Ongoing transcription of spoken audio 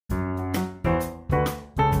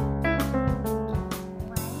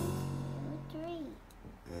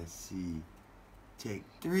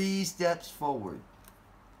3 steps forward.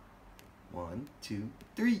 1, 2,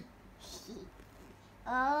 3.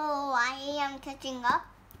 Oh, I am catching up.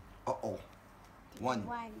 Uh-oh. 1.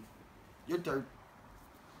 1. Your turn.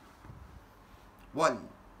 1.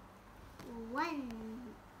 1.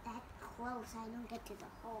 That's close. I don't get to the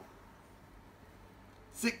hole.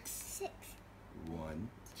 6. 6. 1,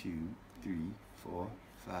 2, 3, 4,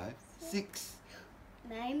 5, 6.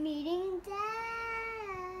 I'm meeting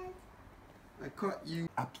Dad. I caught you.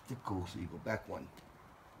 Obstacle, so you go back 1.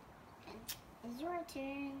 It's your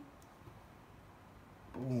turn.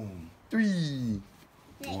 Boom. 3.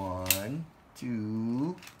 Wait. 1,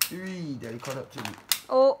 2, 3. Daddy caught up to you.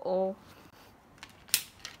 Oh.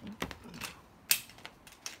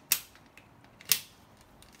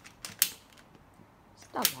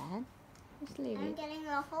 Stop that. Just leave I'm it. getting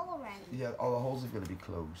a hole right. Yeah, all the holes are going to be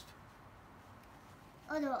closed.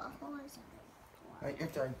 Oh, the hole is Alright, your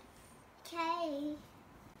turn. okay.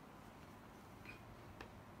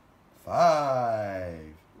 5.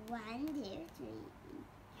 1, 2, 3,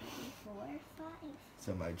 4, 5.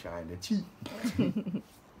 Somebody trying to cheat.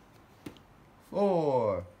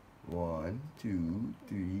 4. 1, 2,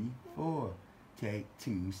 3, 4. Take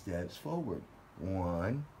 2 steps forward.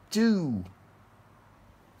 1, 2.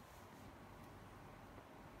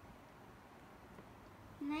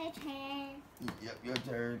 My turn. Yep, your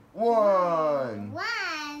turn. 1. 1.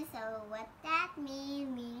 So what that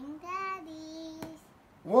mean? Meeting Daddy's.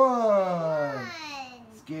 1.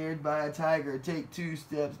 Scared by a tiger, take 2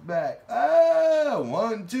 steps back. Ah,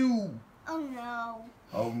 1, 2. Oh no.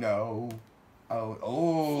 Oh no.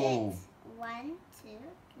 Oh. 6. 1, 2, 3,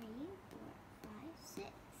 4, 5, 6.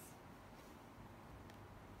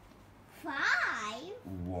 5.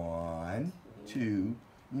 1, 2,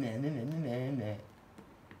 na na na na na na.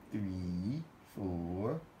 3,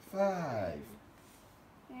 4, 5.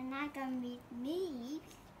 You're not gonna meet me.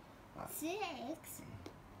 6.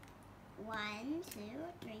 1, 2,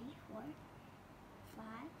 3, 4, 5,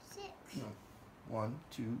 6. No. 1,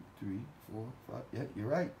 2, 3, 4, 5. Yeah, you're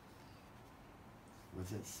right.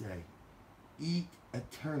 What's it say? Eat a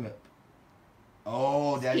turnip.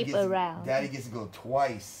 Oh, Daddy Skip gets around. Daddy gets to go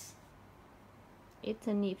twice. It's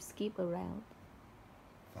a nip skip around.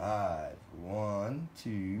 5. 1,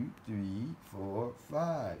 2, 3, 4,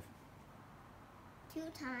 5. 2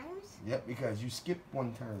 times. Yep, because you skipped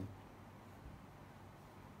 1 turn.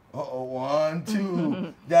 Uh-oh, 1,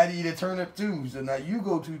 2. Daddy eat a turnip too, so now you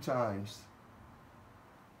go 2 times.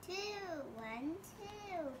 2. 1,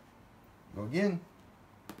 2. Go again.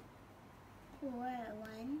 4.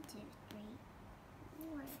 1, 2, 3,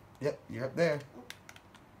 4. Yep, you're up there.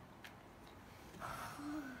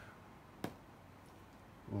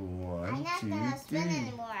 1, I'm not 2, gonna spin 3.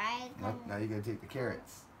 anymore. Now you're gonna take the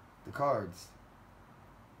carrots, the cards.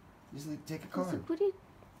 Just take a So card. put it.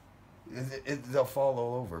 They'll fall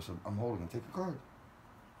all over, so I'm holding it. Take a card.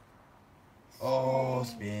 Oh,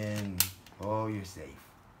 spin. Oh, you're safe.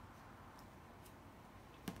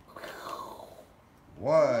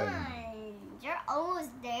 1. You're almost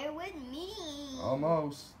there with me.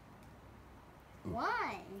 Almost. 1. 1.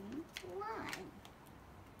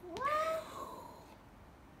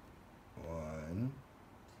 1,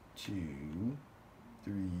 2,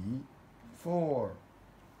 3, 4.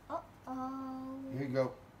 Uh-oh. Here you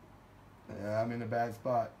go. I'm in a bad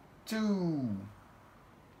spot. 2. 1,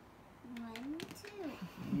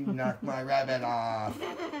 2. You knocked my rabbit off.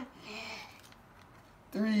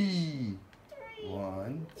 3.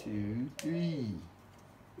 1, 2, 3.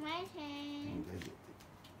 My turn.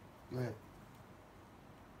 Go ahead.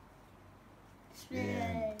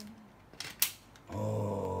 Spin.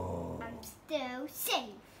 Oh. I'm still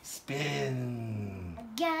safe. Spin.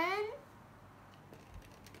 Again.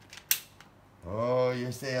 Oh,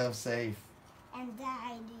 you're safe. And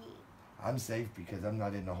Daddy. I'm safe because I'm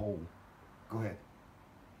not in the hole. Go ahead.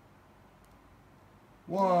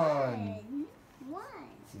 1. 1.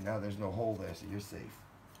 See, now there's no hole there, so you're safe.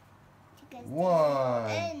 Because 1.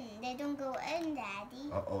 they don't go in,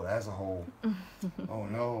 Daddy. Uh-oh, that's a hole. Oh,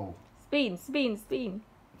 no. Spin, spin, spin.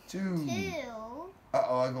 2. 2.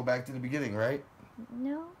 Uh-oh, I go back to the beginning, right?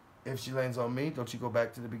 No, If she lands on me, don't you go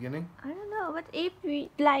back to the beginning? I don't know. But if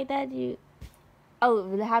we like that, you. Oh,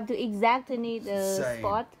 we'll have to exactly the Same.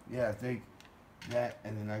 spot. Yeah, take that,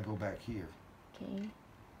 and then I go back here. Okay.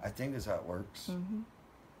 I think that's how it works.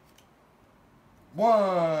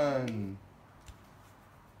 1.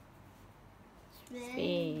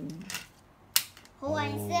 Spin. Oh,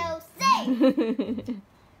 I'm Oh. so safe.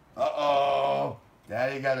 Uh-oh.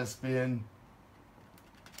 Daddy got a spin.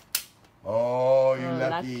 Oh, you're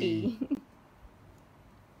lucky.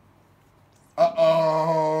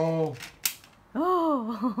 Uh-oh.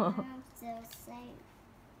 Oh. I'm so safe.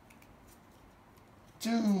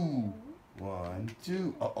 2. 1,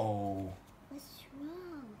 2. Uh-oh. What's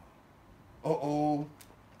wrong? Uh-oh.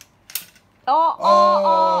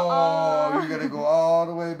 Oh. You're going to go all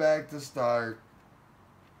the way back to start.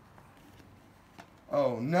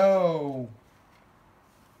 Oh, no.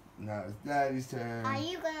 Now it's Daddy's turn. Are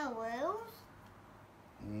you gonna lose?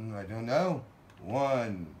 I don't know.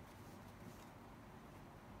 1.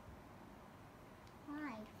 5.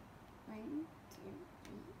 1, 2,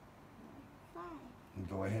 3, 4, 5.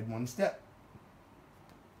 Go ahead 1 step.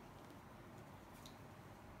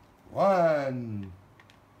 1.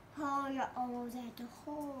 Oh, you're almost at the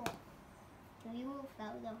hole. You will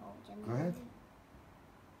fill the hole. Jim. Go ahead.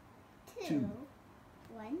 2.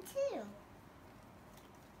 1, 2.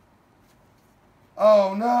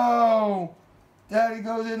 Oh no! Daddy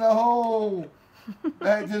goes in the hole.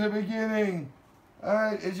 Back to the beginning. All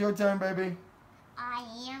right, it's your turn, baby. I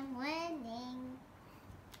am winning.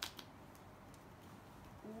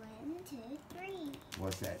 1, 2, 3.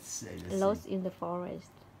 What's that say? Let's Lost see. in the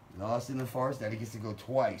forest. Lost in the forest. Daddy gets to go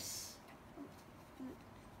twice.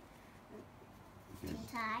 2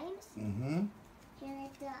 times. Mm-hmm. Can I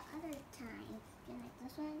the other time? Can I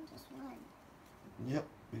this one? Just one. Yep,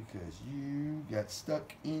 because you got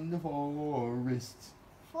stuck in the forest.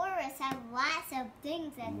 Forests have lots of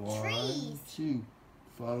things and 1, trees. 2.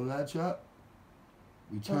 Follow that chop.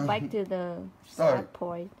 We Go turn. back to the Start. start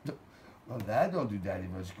point. Well, that don't do Daddy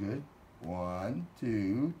much good. 1,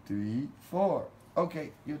 2, 3, 4.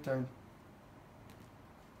 Okay, your turn.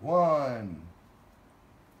 1.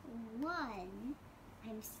 1.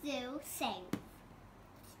 I'm still safe.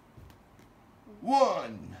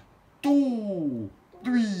 1, 2,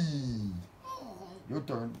 3. Your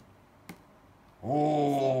turn.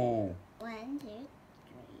 Oh. 1, 2, 3,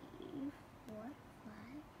 4, 5,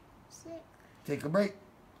 6. Take a break.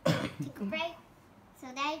 Take a break. So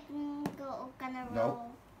that gonna roll. No.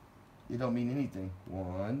 You don't mean anything.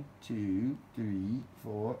 1, 2, 3,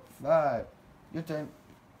 4, 5. Your turn.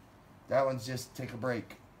 That one's just take a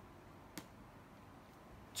break.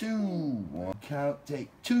 2. 1. Count. Take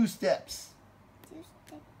 2 steps. 2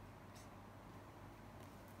 steps.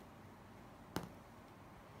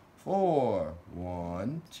 4.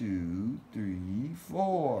 1, 2, 3,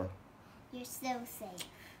 4. You're still safe.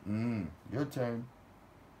 Your turn.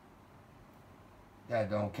 That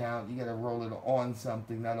don't count. You gotta roll it on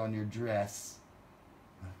something, not on your dress.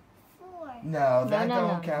 4. No, that No,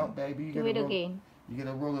 don't no. count, baby. You Do gotta it roll, again. You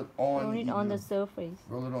gotta roll it on. Roll it on the surface.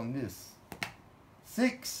 Roll it on this.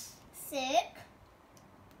 6. 6.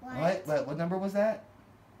 What number was that?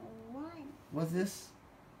 1. What's this?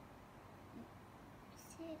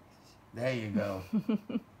 6. There you go. 1, 2, 3,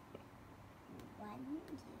 4,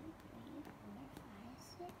 5,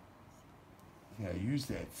 6. Yeah, you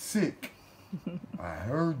said sick. I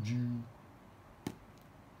heard you.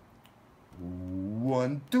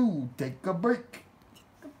 1, 2. Take a break.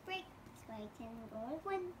 Take a break so I can roll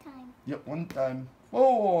 1 time. Yep, 1 time.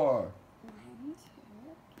 4. 1,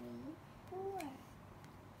 2, 3, 4.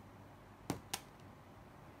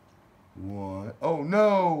 1. Oh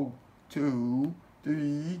no. 2,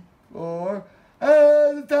 3, 4.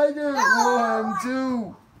 Hey, the tiger. No! 1,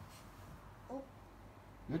 2. Oh.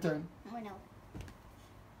 Your turn. Oh no.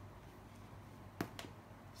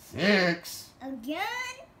 6. Again?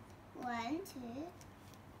 1, 2,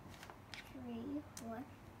 3, 4,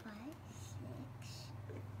 5, 6.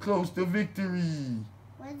 Close to victory.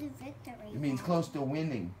 What is victory? It means Dad? close to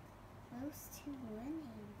winning. Close to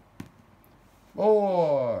winning.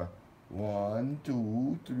 4. 1,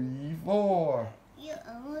 2, 3, 4. You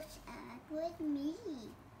almost act with me.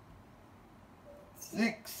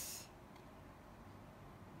 6.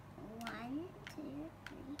 1, 2,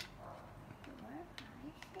 3, 4,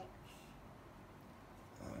 5, 6.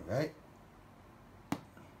 All right.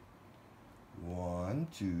 1,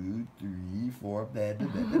 2, 3, 4. Bad,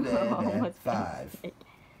 bad, bad, bad, bad. 5. There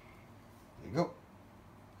you go.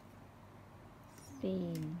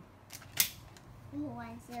 Spin. Ooh,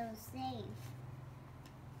 I'm so safe.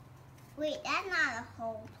 Wait, that's not a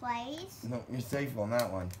whole place. No, you're safe on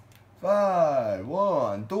that one. 5.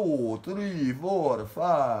 1, 2, 3, 4,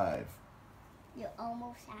 5. You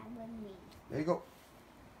almost had with me. There you go.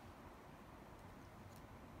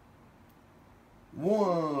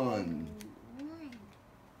 1.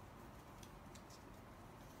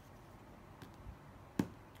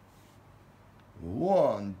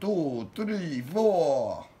 1, 2, 3,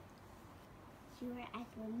 4. You're at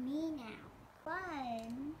with me now.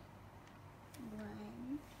 1.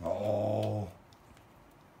 1. Oh.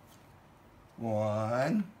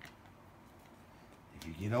 1. If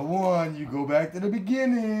you get a 1, 1. You go back to the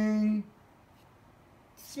beginning.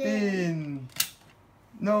 Spin.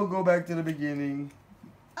 No, go back to the beginning.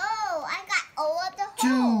 Oh, I got all of the 2.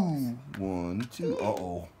 holes. 1, 2.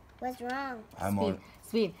 Uh-oh. What's wrong? I'm on.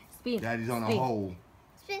 Spin. Daddy's on a spin. hole.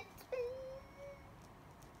 Spin, spin.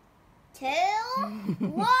 2,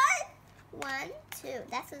 1. 1, 2.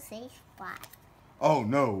 That's a safe spot. Oh,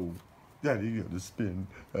 no. Daddy, you got to spin.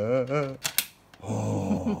 Oh. I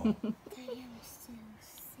am so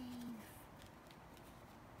safe.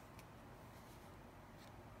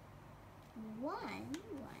 1,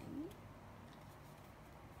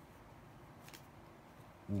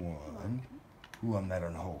 1. Ooh, I'm not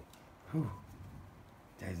on a hole. Whew.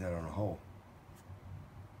 Daddy's not on a hole.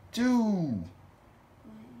 2. 1,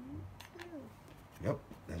 2. Yep,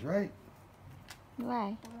 that's right.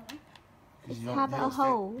 Why? 'Cause It's have a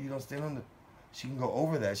hole. You don't stand on the. She can go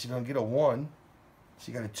over that. She don't get a 1.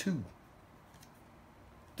 She got a 2.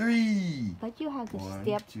 3. But you have to 1,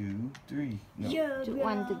 step 2, 3. No. Yeah, to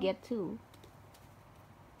one to get 2.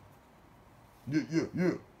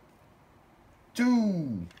 Yeah. 2.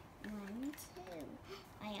 1, 2.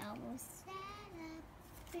 I almost set up.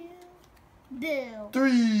 Boo.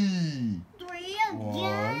 3. 3 1,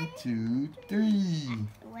 again. 2, 3.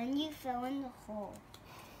 When you fell in the hole.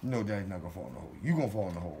 No, Daddy's not gonna fall in the hole. You gonna fall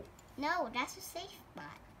in the hole. No, that's a safe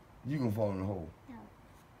spot. You gonna fall in the hole. No.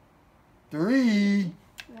 3.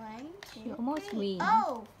 1, 2, You almost 3. win.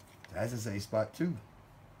 Oh. That's a safe spot too.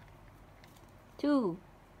 2.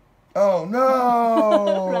 Oh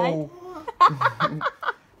no! Right.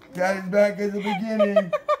 Daddy's back at the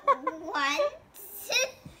beginning. 1,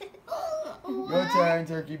 2. Your turn,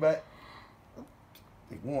 turkey butt.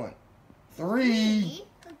 Take 1. 3.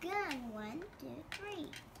 Again. 1, 2, 3.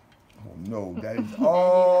 Oh no, Daddy's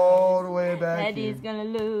all the way back Daddy's here. gonna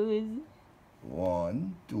lose.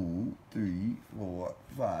 1, 2, 3, 4,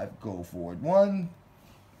 5. Go forward. 1.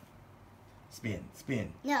 Spin.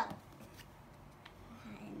 No.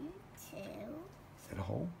 1, 2. Is that a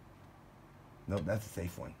hole? Nope, that's a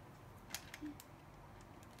safe one.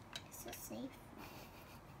 It's a safe.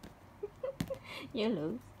 You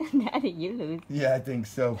lose. Daddy, you lose. Yeah, I think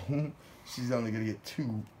so. She's only gonna get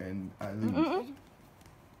 2, and I lose. 2.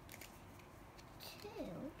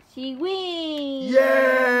 She wins.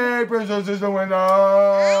 Yay! Princess is the winner!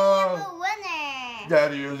 I am a winner.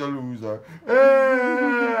 Daddy is a loser.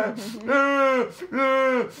 That's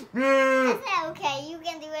okay. You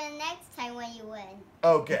can do it next time when you win.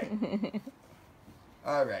 Okay.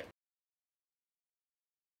 All right.